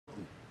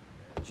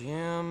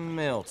Jim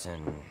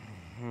Milton.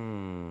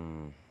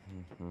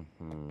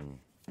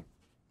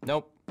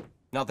 Nope,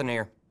 nothing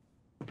here.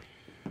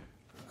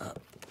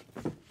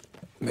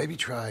 Maybe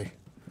try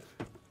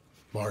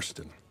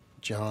Marston.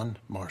 John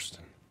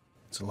Marston.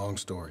 It's a long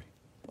story.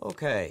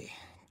 Okay,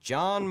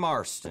 John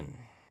Marston.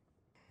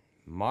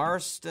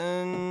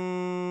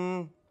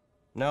 Marston...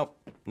 Nope,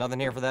 nothing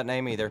here for that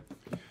name either.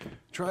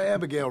 Try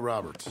Abigail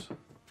Roberts.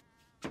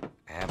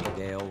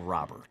 Abigail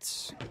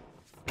Roberts.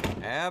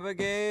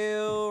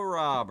 Abigail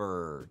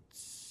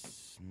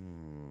Roberts.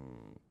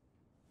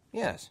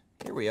 Yes,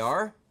 here we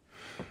are.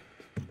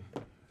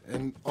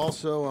 And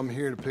also, I'm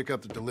here to pick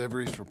up the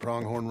deliveries for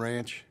Pronghorn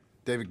Ranch.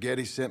 David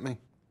Getty sent me.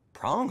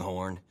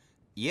 Pronghorn?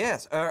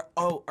 Yes,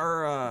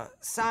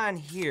 sign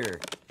here.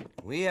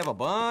 We have a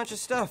bunch of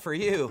stuff for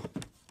you.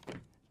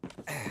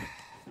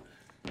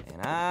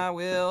 And I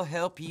will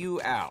help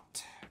you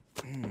out.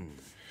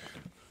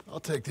 I'll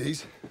take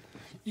these.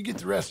 You get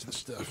the rest of the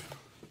stuff.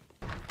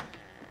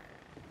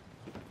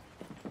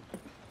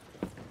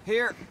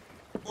 Here,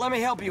 let me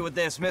help you with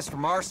this, Mr.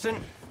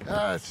 Marston.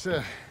 It's,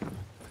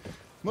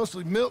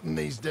 mostly Milton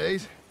these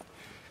days.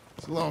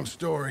 It's a long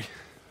story.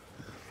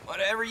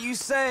 Whatever you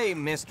say,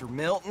 Mr.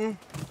 Milton.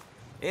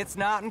 It's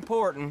not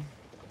important.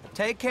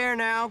 Take care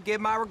now.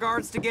 Give my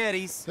regards to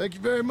Geddes. Thank you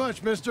very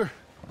much, mister.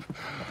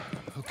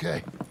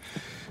 Okay,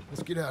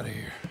 let's get out of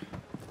here.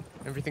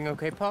 Everything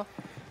okay, Pa?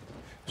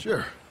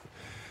 Sure.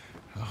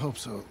 I hope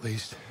so, at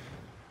least.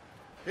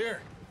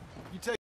 Here, you take